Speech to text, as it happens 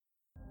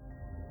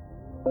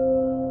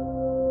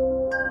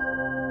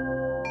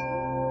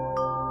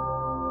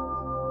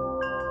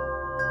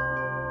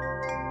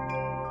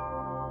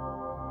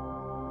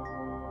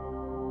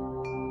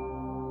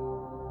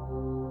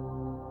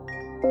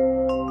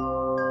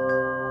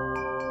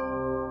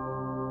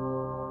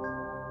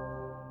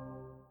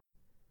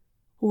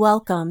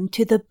Welcome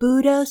to the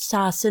Buddha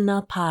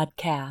Sasana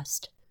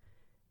podcast.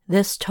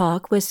 This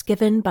talk was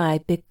given by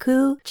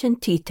Bhikkhu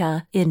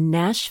Chintita in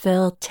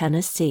Nashville,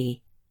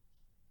 Tennessee.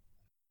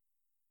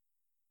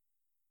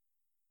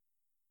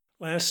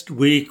 Last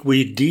week,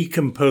 we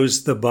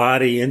decomposed the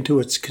body into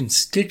its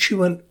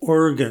constituent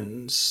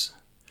organs.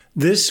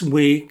 This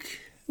week,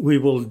 we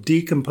will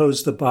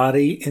decompose the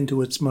body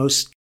into its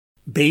most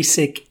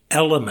basic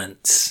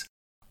elements: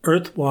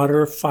 earth,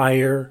 water,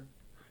 fire,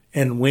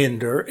 and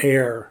wind or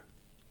air.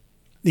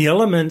 The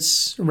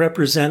elements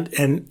represent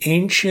an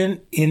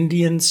ancient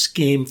Indian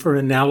scheme for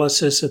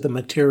analysis of the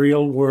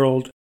material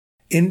world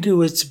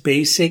into its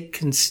basic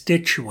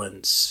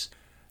constituents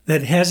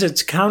that has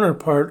its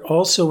counterpart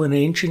also in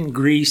ancient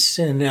Greece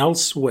and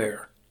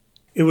elsewhere.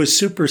 It was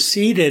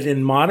superseded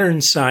in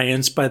modern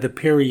science by the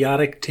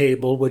periodic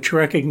table, which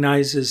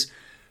recognizes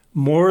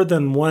more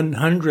than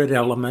 100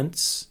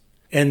 elements,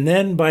 and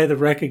then by the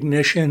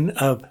recognition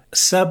of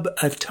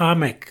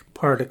subatomic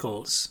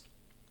particles.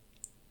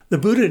 The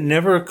Buddha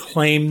never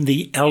claimed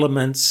the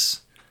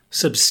elements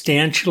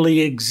substantially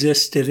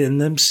existed in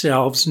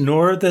themselves,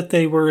 nor that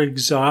they were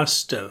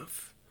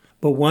exhaustive.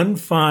 But one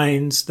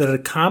finds that a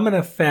common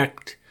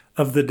effect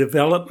of the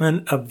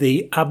development of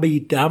the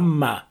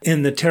Abhidhamma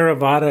in the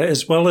Theravada,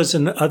 as well as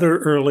in other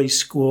early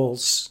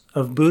schools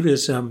of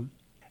Buddhism,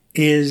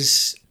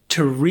 is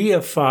to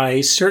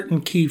reify certain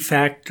key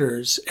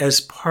factors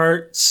as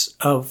parts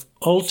of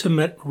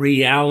ultimate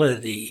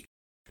reality,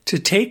 to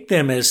take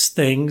them as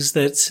things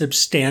that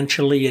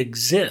substantially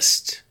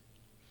exist.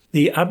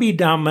 The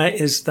Abhidhamma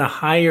is the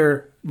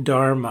higher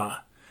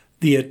Dharma,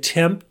 the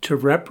attempt to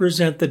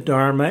represent the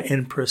Dharma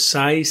in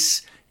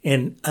precise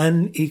and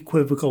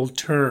unequivocal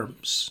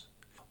terms.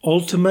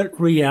 Ultimate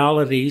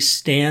reality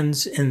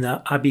stands in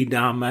the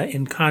Abhidhamma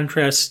in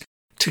contrast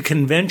to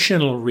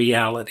conventional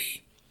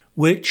reality,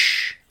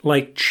 which,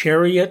 like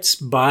chariots,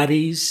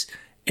 bodies,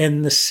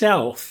 and the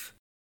self,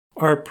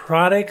 are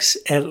products,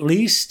 at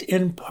least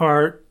in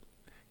part,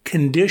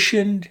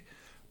 conditioned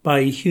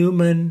by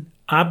human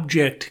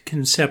object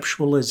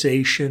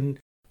conceptualization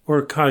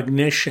or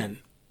cognition.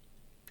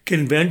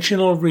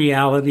 Conventional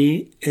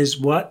reality is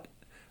what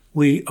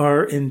we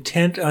are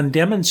intent on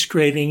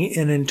demonstrating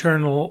in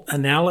internal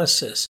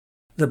analysis.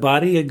 The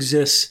body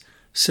exists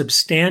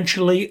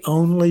substantially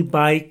only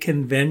by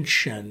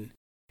convention.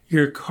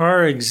 Your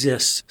car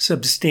exists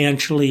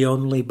substantially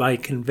only by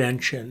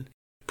convention.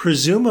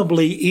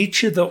 Presumably,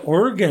 each of the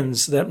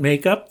organs that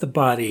make up the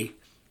body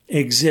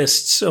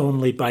exists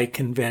only by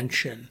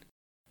convention.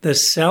 The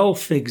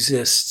self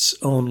exists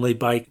only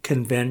by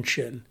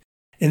convention.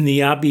 In the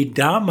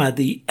Abhidhamma,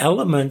 the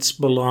elements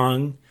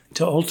belong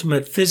to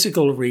ultimate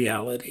physical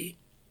reality.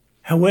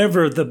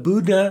 However, the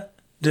Buddha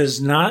does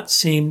not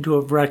seem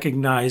to have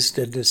recognized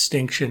a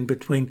distinction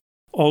between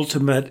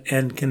ultimate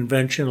and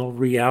conventional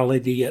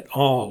reality at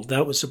all.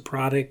 That was a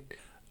product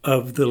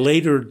of the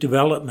later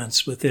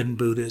developments within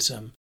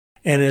Buddhism.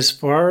 And as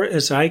far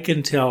as I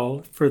can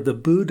tell, for the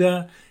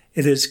Buddha,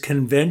 it is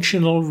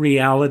conventional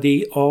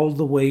reality all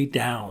the way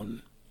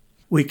down.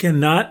 We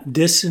cannot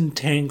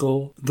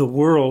disentangle the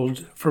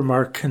world from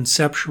our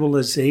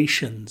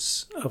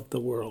conceptualizations of the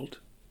world.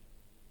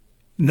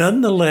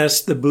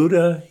 Nonetheless, the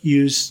Buddha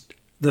used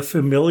the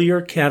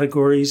familiar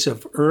categories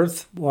of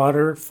earth,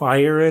 water,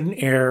 fire, and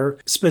air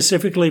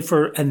specifically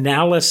for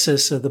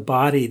analysis of the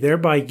body,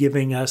 thereby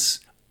giving us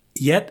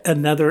yet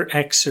another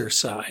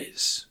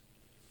exercise.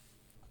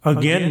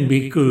 Again,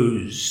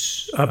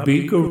 bhikkhus, a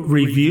bhikkhu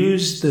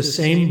reviews the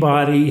same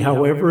body,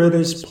 however it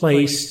is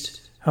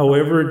placed,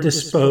 however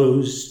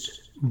disposed,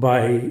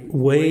 by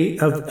way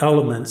of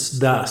elements,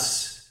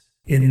 thus.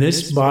 In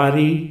this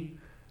body,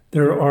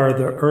 there are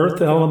the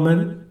earth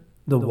element,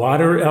 the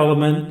water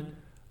element,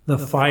 the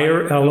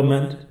fire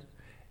element,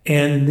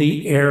 and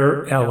the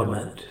air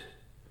element.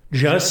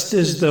 Just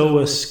as though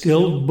a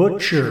skilled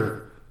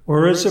butcher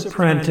or his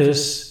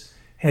apprentice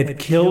had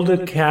killed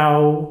a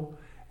cow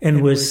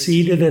and was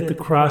seated at the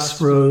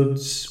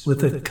crossroads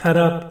with it cut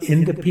up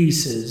into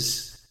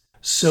pieces,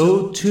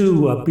 so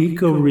too a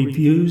bhikkhu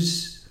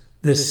reviews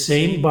the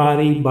same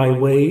body by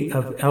way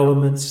of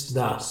elements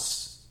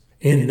thus.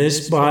 In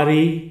this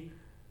body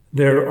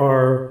there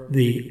are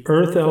the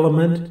earth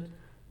element,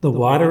 the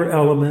water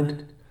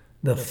element,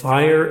 the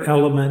fire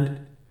element,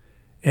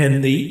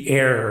 and the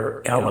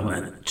air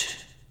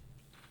element.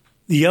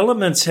 The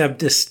elements have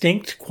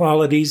distinct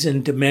qualities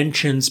and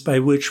dimensions by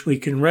which we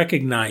can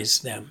recognize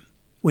them.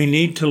 We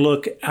need to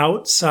look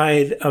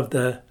outside of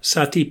the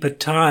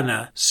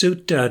Satipatthana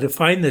Sutta to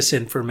find this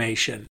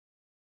information.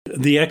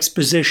 The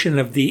exposition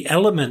of the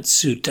Element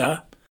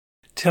Sutta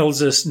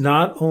tells us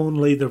not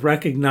only the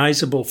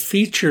recognizable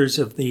features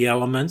of the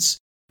elements,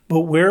 but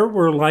where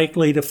we're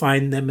likely to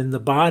find them in the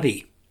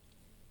body.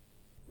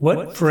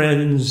 What,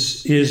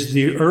 friends, is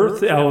the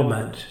earth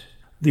element?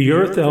 The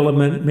earth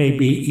element may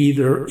be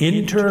either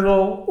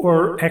internal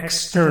or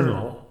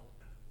external.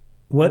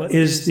 What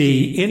is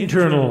the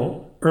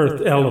internal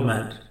earth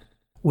element?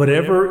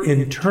 Whatever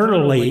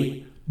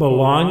internally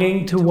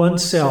belonging to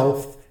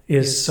oneself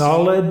is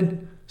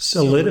solid,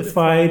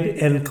 solidified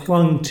and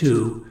clung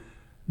to,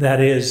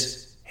 that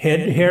is,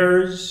 head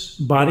hairs,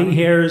 body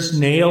hairs,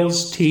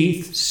 nails,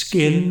 teeth,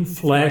 skin,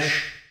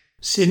 flesh,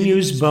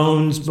 sinews,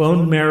 bones,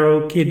 bone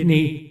marrow,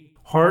 kidney,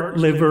 heart,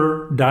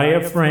 liver,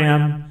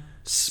 diaphragm,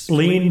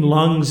 spleen,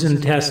 lungs,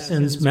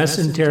 intestines,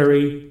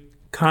 mesentery,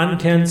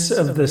 contents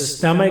of the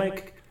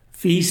stomach,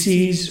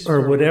 feces,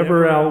 or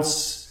whatever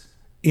else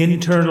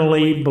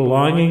internally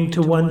belonging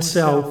to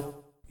oneself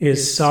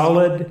is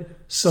solid,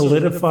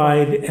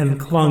 solidified, and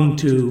clung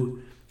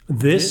to.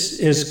 This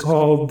is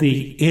called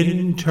the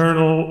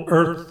internal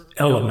earth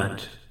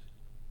element.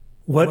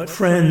 What,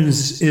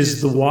 friends,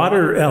 is the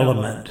water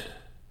element?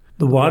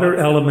 The water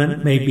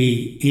element may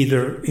be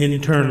either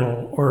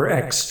internal or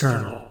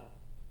external.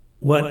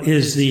 What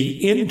is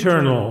the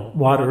internal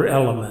water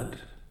element?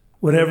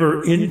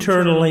 Whatever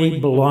internally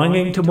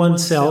belonging to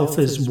oneself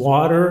is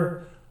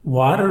water,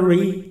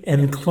 watery,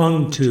 and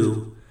clung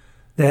to.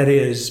 That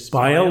is,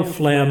 bile,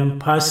 phlegm,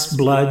 pus,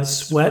 blood,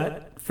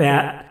 sweat,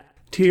 fat,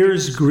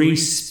 tears,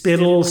 grease,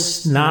 spittle,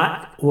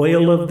 snot,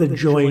 oil of the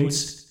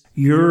joints,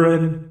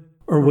 urine,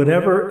 or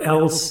whatever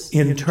else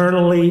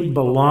internally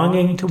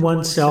belonging to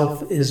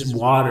oneself is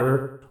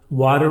water,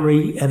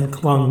 watery, and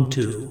clung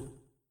to.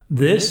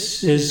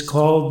 This is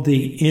called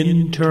the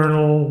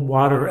internal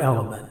water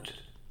element.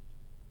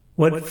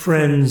 What,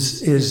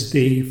 friends, is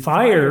the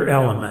fire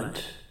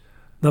element?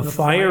 The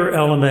fire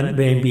element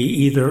may be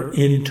either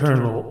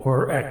internal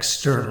or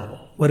external.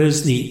 What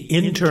is the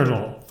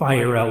internal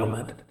fire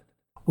element?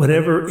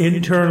 Whatever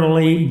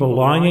internally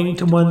belonging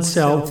to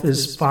oneself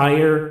is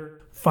fire,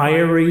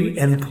 fiery,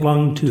 and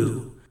clung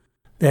to.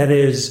 That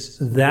is,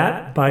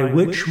 that by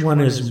which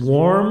one is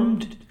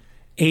warmed,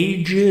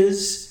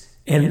 ages,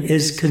 and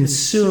is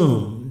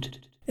consumed,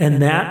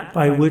 and that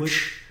by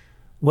which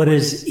what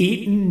is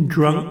eaten,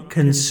 drunk,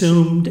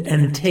 consumed,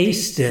 and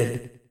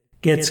tasted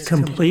gets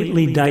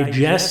completely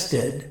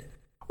digested,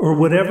 or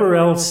whatever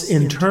else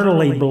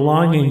internally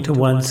belonging to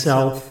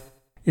oneself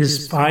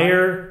is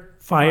fire,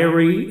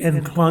 fiery,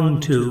 and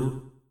clung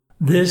to.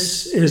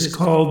 This is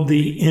called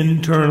the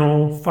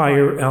internal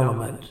fire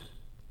element.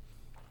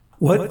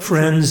 What,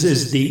 friends,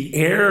 is the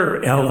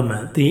air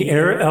element? The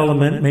air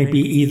element may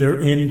be either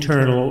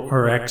internal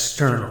or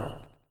external.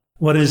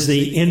 What is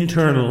the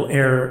internal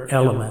air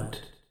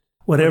element?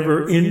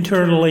 Whatever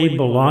internally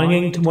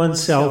belonging to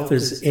oneself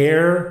is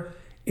air,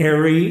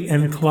 airy,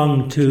 and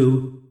clung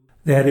to,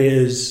 that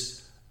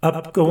is,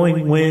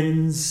 upgoing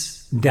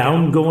winds,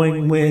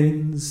 downgoing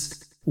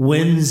winds,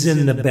 winds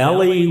in the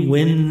belly,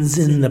 winds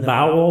in the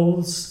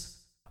bowels,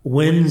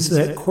 winds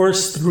that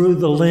course through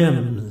the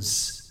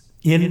limbs,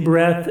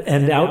 in-breath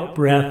and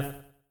out-breath,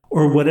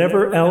 or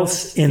whatever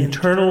else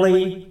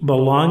internally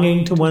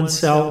belonging to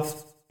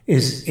oneself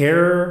is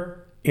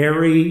air,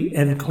 airy,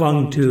 and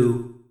clung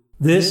to.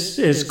 This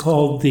is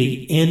called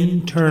the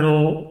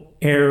internal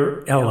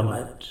air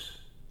element.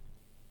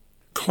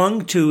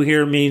 Clung to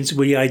here means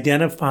we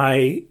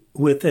identify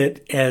with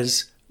it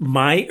as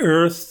my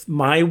earth,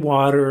 my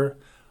water,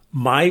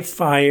 my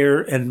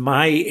fire, and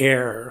my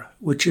air,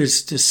 which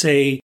is to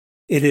say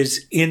it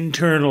is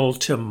internal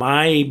to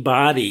my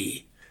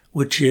body,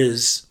 which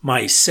is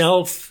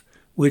myself,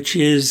 which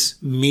is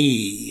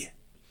me.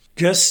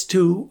 Just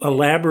to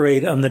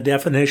elaborate on the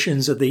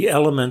definitions of the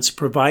elements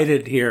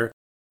provided here,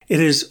 it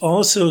is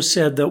also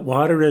said that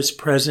water is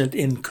present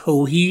in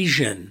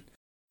cohesion,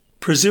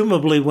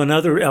 presumably when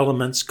other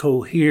elements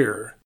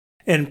cohere,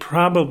 and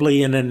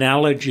probably an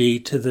analogy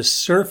to the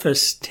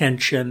surface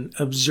tension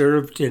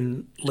observed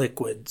in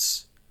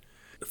liquids.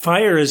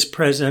 Fire is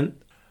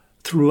present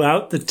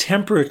throughout the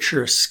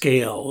temperature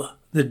scale,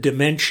 the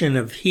dimension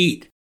of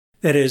heat.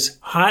 That is,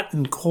 hot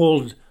and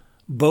cold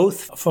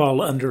both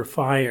fall under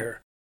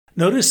fire.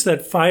 Notice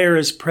that fire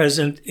is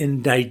present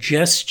in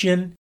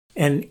digestion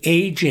and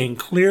aging,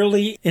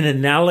 clearly in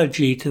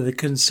analogy to the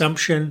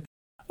consumption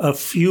of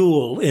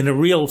fuel in a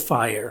real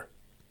fire.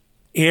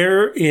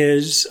 Air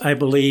is, I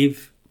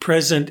believe,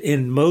 present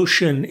in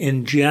motion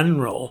in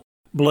general.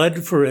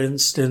 Blood, for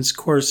instance,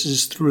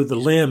 courses through the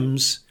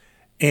limbs,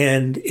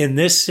 and in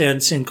this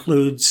sense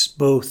includes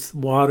both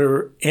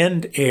water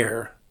and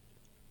air.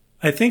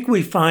 I think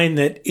we find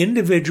that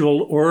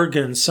individual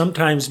organs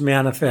sometimes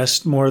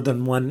manifest more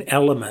than one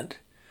element.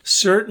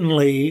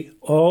 Certainly,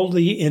 all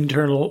the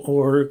internal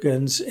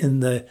organs in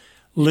the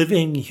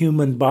living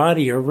human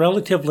body are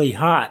relatively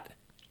hot.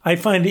 I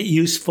find it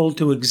useful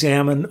to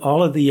examine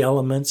all of the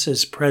elements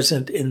as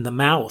present in the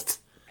mouth.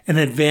 An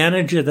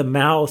advantage of the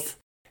mouth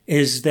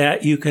is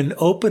that you can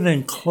open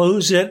and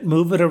close it,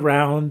 move it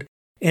around,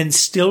 and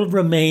still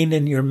remain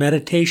in your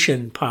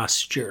meditation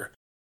posture.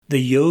 The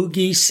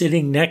yogi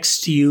sitting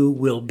next to you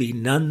will be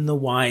none the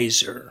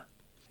wiser.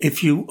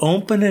 If you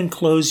open and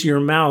close your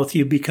mouth,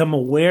 you become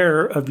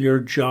aware of your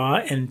jaw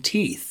and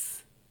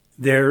teeth.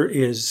 There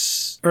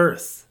is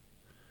earth.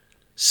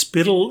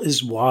 Spittle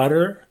is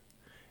water,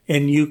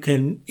 and you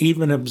can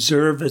even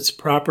observe its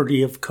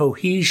property of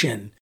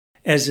cohesion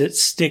as it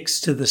sticks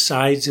to the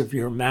sides of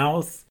your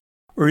mouth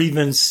or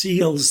even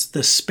seals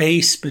the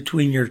space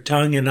between your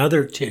tongue and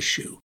other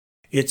tissue.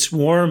 It's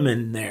warm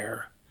in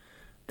there.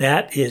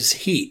 That is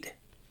heat.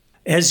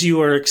 As you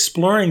are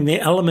exploring the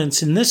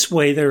elements in this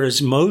way, there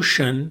is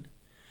motion,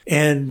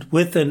 and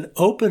with an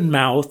open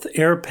mouth,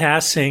 air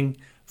passing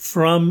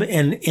from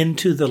and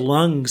into the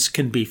lungs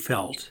can be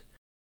felt.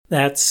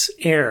 That's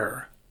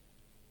air.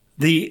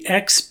 The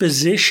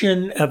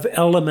exposition of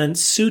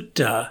elements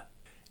sutta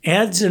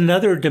adds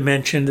another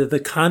dimension to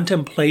the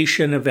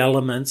contemplation of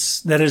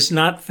elements that is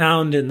not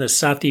found in the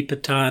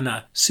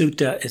Satipatthana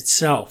Sutta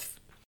itself.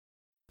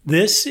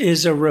 This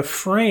is a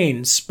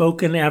refrain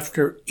spoken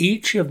after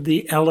each of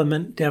the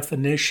element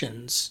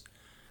definitions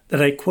that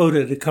I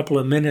quoted a couple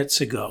of minutes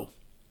ago.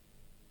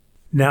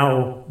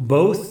 Now,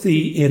 both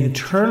the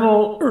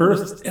internal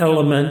earth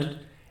element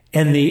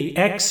and the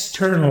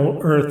external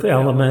earth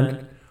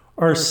element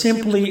are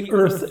simply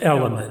earth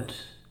element,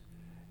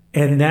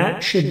 and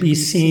that should be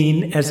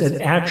seen as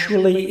it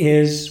actually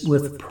is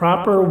with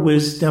proper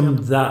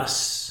wisdom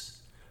thus: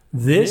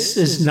 this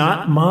is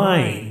not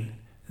mine,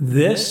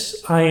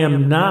 this I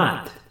am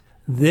not,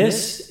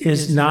 this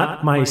is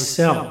not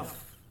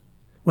myself.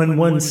 When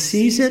one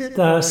sees it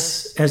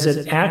thus as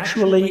it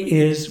actually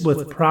is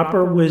with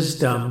proper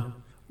wisdom,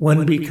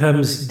 one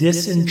becomes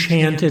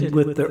disenchanted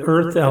with the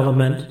earth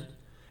element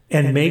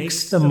and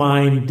makes the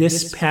mind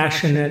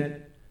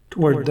dispassionate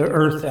toward the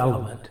earth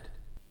element.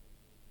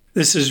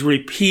 This is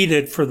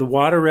repeated for the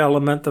water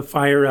element, the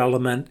fire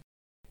element,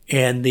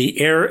 and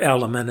the air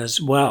element as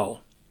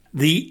well.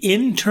 The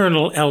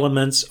internal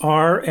elements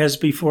are, as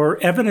before,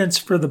 evidence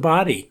for the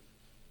body.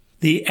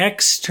 The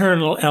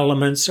external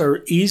elements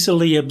are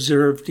easily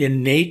observed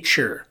in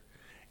nature,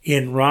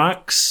 in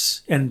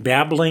rocks and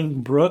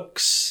babbling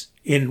brooks,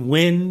 in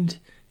wind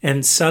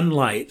and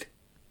sunlight.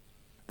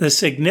 The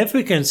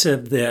significance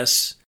of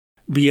this,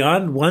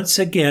 beyond once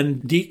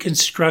again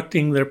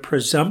deconstructing the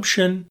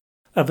presumption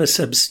of a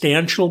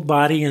substantial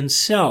body and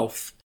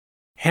self,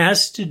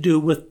 has to do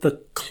with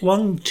the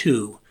clung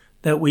to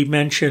that we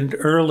mentioned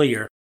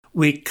earlier.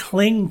 We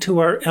cling to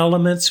our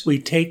elements, we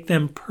take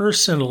them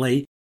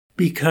personally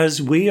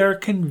because we are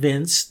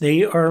convinced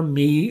they are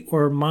me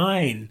or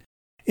mine,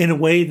 in a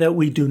way that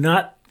we do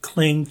not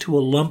cling to a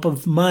lump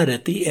of mud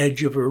at the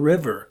edge of a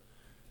river.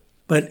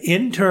 But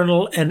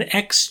internal and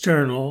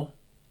external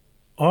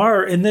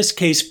are, in this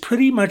case,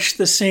 pretty much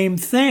the same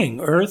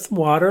thing. Earth,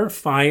 water,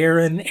 fire,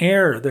 and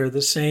air. They're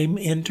the same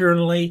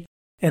internally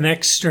and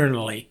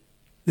externally.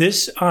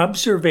 This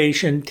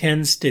observation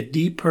tends to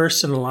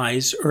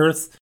depersonalize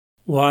earth,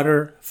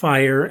 water,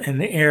 fire,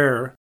 and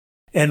air,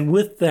 and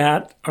with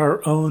that,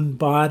 our own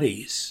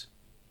bodies.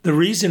 The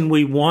reason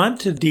we want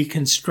to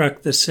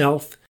deconstruct the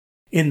self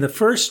in the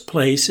first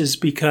place is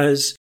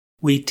because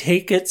we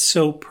take it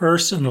so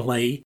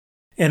personally,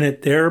 and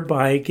it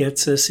thereby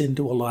gets us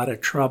into a lot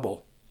of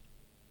trouble.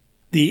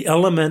 The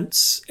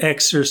elements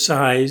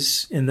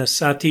exercise in the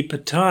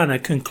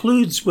Satipatthana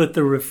concludes with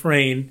the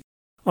refrain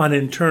on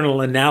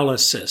internal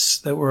analysis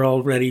that we're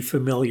already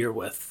familiar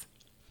with.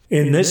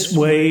 In this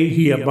way,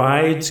 he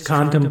abides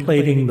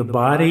contemplating the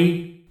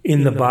body,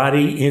 in the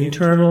body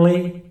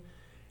internally,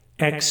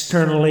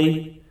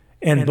 externally,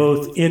 and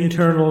both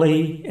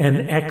internally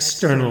and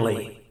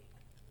externally.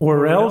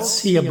 Or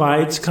else he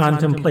abides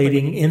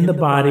contemplating in the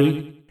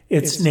body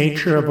its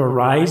nature of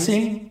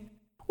arising,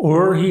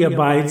 or he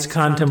abides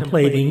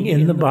contemplating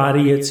in the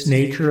body its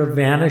nature of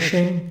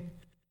vanishing,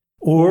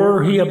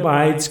 or he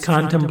abides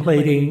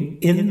contemplating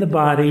in the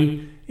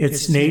body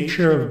its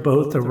nature of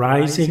both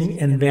arising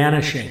and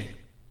vanishing,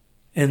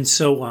 and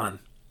so on.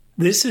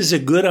 This is a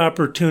good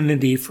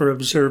opportunity for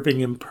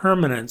observing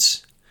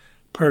impermanence,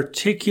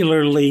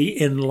 particularly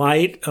in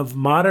light of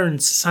modern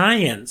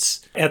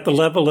science at the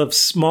level of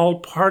small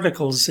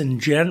particles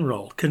in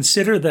general.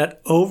 Consider that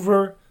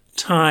over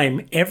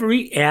time,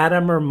 every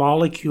atom or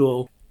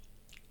molecule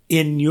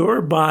in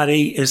your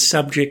body is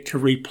subject to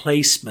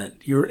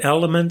replacement. Your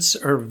elements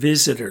are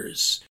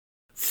visitors,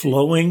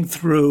 flowing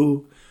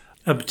through,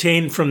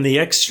 obtained from the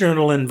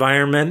external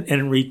environment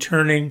and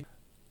returning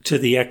to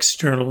the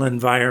external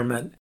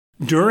environment,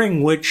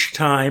 during which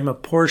time a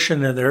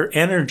portion of their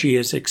energy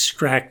is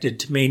extracted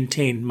to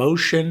maintain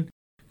motion,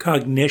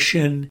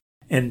 cognition,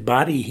 and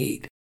body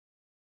heat.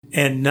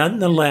 And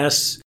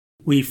nonetheless,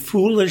 we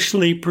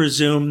foolishly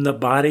presume the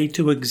body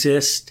to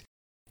exist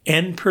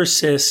and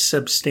persist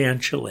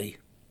substantially.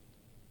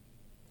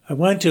 I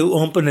want to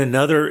open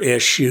another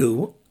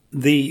issue.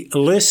 The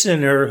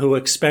listener who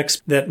expects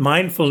that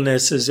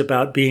mindfulness is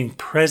about being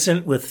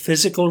present with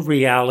physical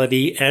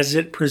reality as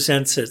it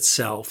presents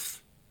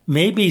itself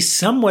may be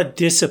somewhat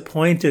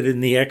disappointed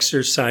in the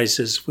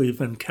exercises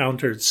we've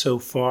encountered so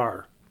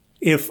far.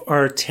 If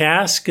our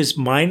task is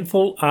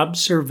mindful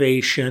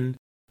observation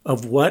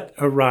of what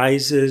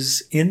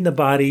arises in the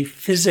body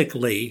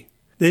physically,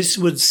 this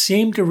would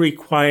seem to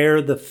require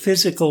the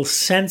physical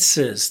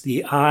senses,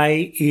 the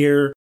eye,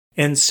 ear,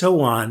 and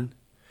so on,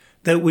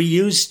 that we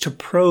use to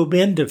probe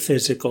into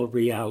physical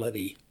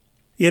reality.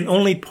 Yet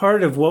only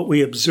part of what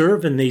we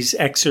observe in these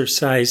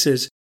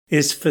exercises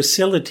is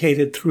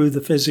facilitated through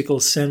the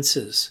physical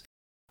senses.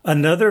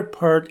 Another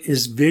part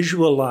is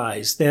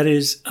visualized, that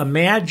is,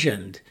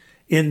 imagined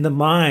in the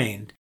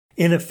mind.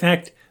 In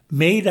effect,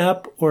 made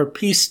up or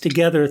pieced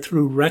together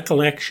through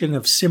recollection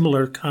of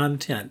similar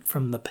content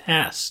from the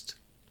past.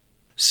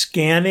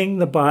 Scanning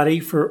the body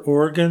for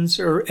organs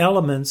or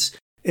elements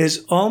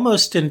is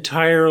almost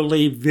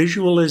entirely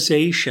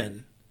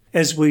visualization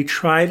as we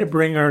try to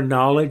bring our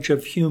knowledge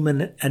of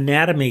human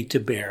anatomy to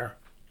bear.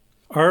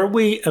 Are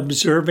we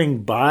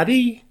observing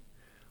body,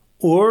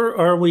 or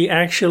are we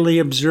actually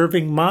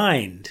observing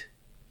mind?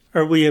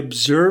 Are we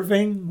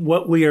observing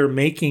what we are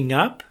making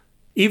up?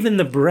 Even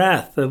the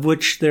breath, of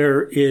which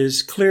there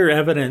is clear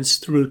evidence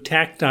through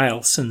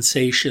tactile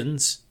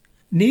sensations,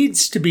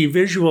 needs to be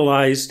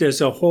visualized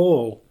as a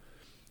whole,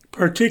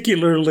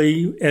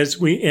 particularly as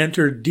we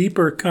enter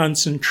deeper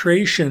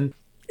concentration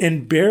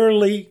and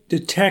barely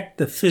detect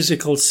the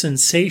physical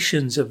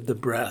sensations of the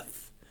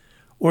breath,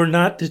 or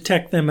not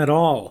detect them at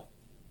all.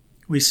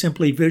 We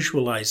simply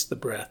visualize the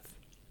breath.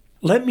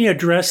 Let me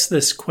address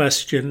this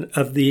question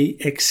of the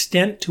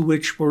extent to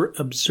which we're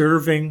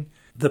observing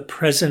the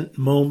present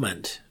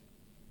moment.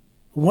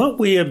 What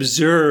we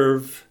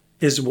observe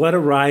is what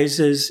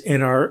arises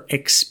in our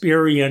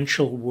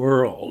experiential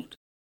world.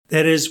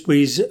 That is,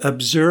 we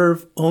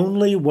observe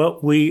only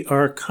what we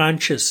are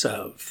conscious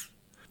of.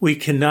 We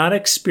cannot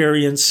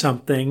experience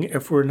something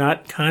if we're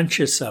not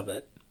conscious of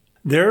it.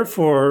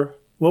 Therefore,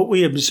 what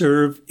we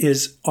observe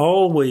is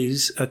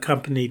always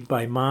accompanied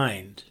by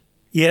mind.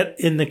 Yet,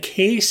 in the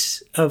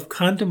case of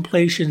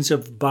contemplations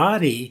of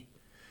body,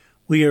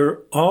 we are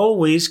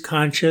always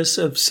conscious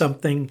of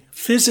something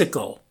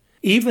physical,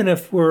 even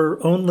if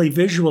we're only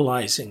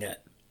visualizing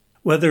it.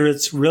 Whether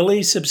it's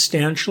really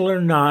substantial or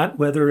not,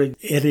 whether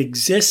it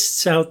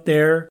exists out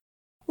there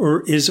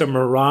or is a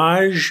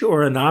mirage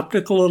or an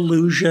optical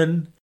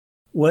illusion,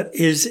 what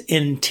is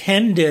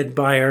intended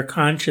by our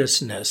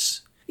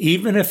consciousness,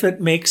 even if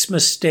it makes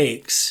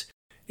mistakes,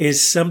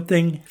 is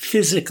something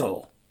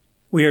physical.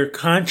 We are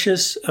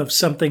conscious of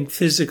something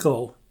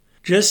physical,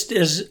 just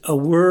as a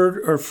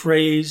word or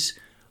phrase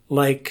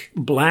like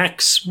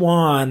black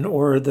swan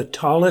or the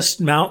tallest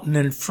mountain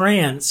in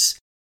France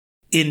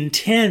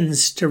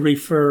intends to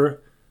refer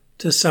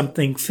to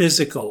something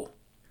physical,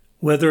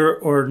 whether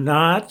or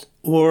not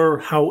or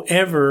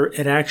however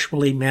it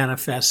actually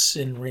manifests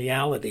in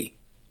reality.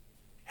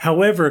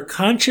 However,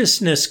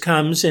 consciousness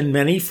comes in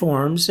many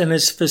forms and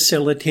is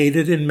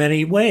facilitated in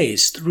many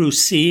ways, through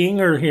seeing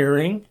or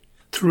hearing,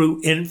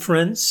 through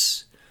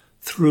inference,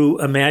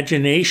 through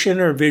imagination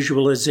or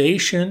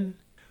visualization,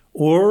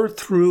 or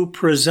through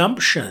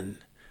presumption,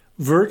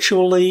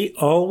 virtually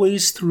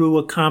always through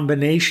a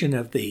combination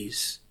of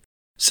these.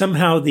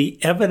 Somehow the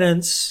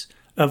evidence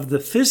of the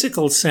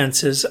physical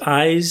senses,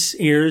 eyes,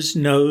 ears,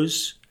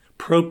 nose,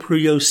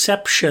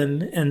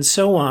 proprioception, and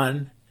so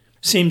on,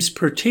 seems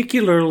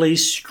particularly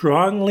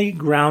strongly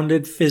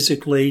grounded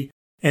physically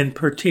and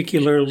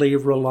particularly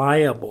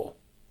reliable.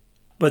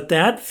 But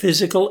that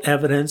physical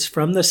evidence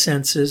from the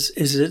senses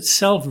is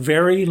itself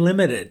very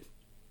limited.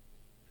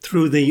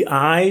 Through the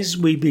eyes,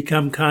 we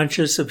become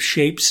conscious of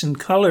shapes and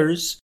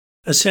colors,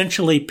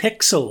 essentially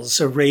pixels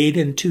arrayed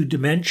in 2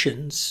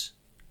 dimensions.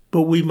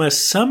 But we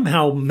must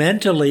somehow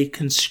mentally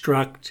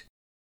construct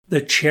the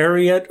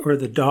chariot or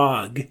the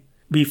dog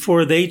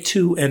before they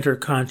too enter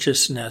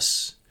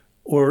consciousness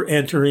or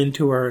enter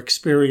into our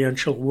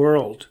experiential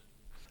world.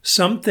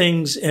 Some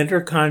things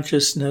enter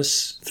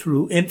consciousness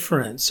through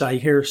inference. I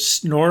hear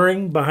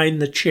snoring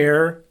behind the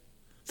chair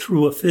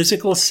through a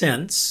physical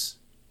sense,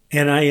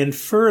 and I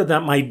infer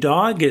that my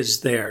dog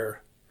is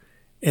there,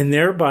 and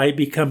thereby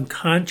become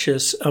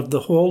conscious of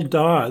the whole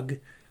dog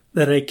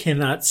that I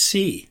cannot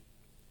see.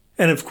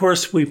 And of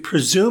course, we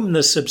presume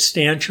the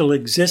substantial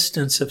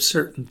existence of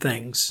certain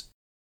things,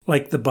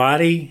 like the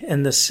body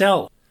and the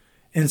cell.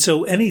 And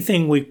so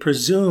anything we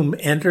presume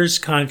enters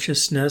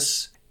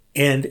consciousness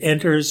and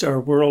enters our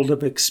world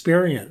of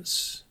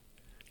experience.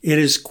 It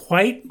is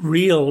quite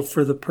real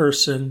for the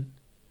person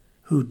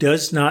who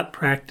does not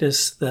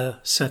practice the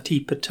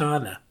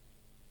Satipatthana.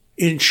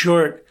 In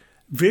short,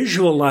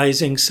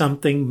 visualizing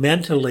something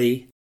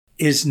mentally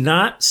is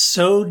not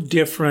so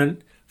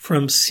different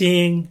from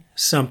seeing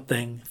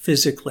something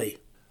physically.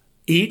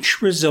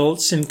 Each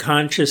results in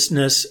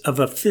consciousness of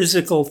a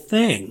physical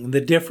thing.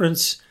 The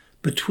difference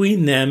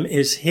between them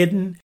is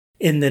hidden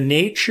in the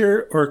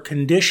nature or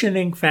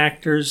conditioning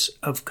factors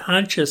of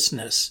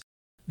consciousness,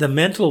 the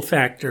mental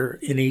factor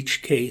in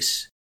each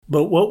case.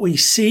 But what we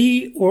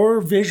see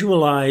or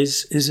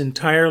visualize is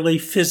entirely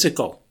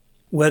physical,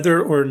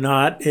 whether or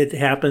not it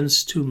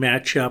happens to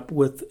match up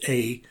with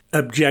an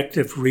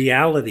objective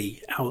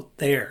reality out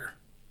there.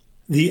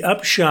 The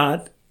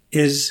upshot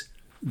is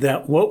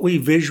that what we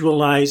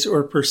visualize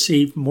or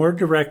perceive more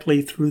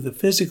directly through the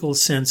physical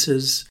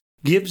senses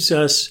gives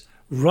us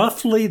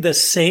roughly the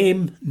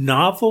same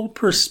novel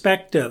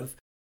perspective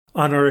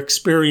on our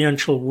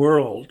experiential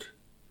world,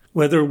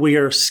 whether we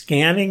are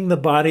scanning the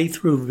body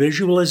through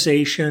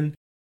visualization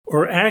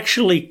or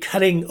actually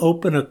cutting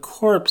open a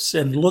corpse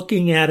and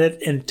looking at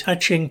it and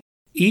touching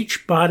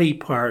each body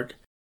part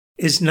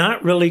is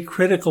not really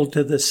critical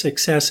to the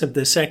success of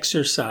this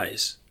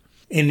exercise.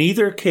 In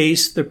either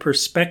case, the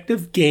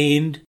perspective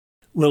gained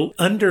will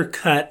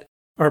undercut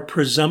our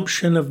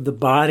presumption of the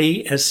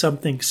body as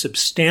something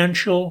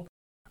substantial,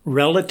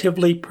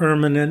 relatively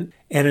permanent,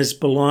 and as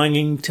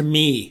belonging to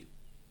me.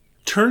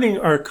 Turning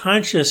our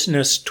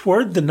consciousness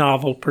toward the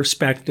novel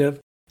perspective,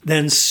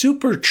 then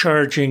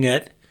supercharging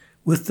it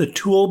with the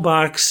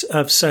toolbox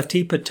of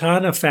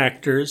Satipatthana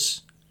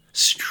factors,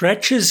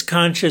 stretches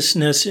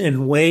consciousness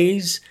in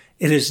ways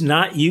it is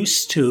not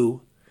used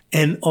to,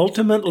 and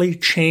ultimately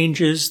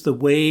changes the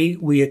way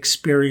we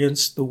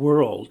experience the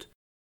world.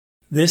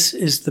 This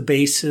is the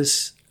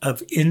basis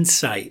of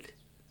insight.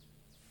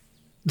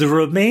 The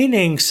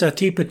remaining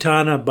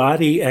Satipatthana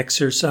body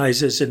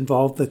exercises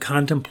involve the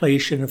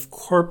contemplation of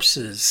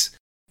corpses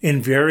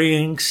in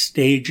varying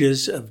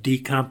stages of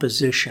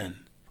decomposition.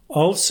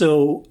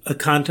 Also, a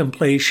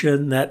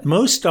contemplation that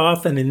most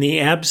often, in the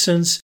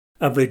absence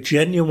of a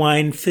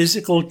genuine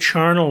physical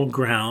charnel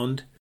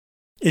ground,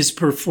 is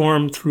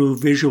performed through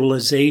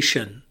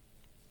visualization.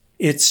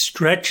 It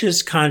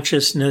stretches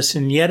consciousness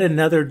in yet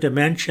another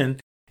dimension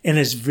and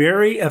is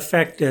very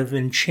effective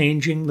in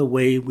changing the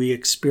way we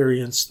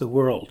experience the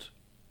world.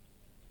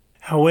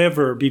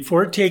 However,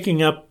 before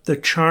taking up the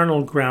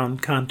charnel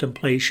ground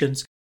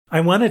contemplations, I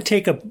want to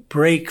take a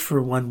break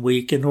for 1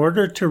 week in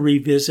order to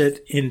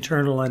revisit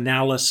internal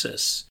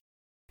analysis,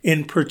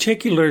 in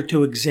particular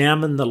to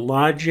examine the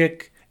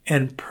logic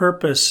and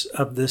purpose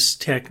of this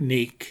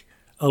technique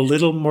a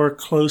little more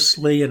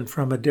closely and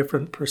from a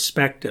different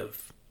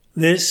perspective.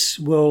 This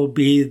will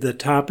be the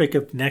topic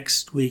of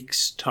next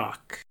week's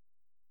talk.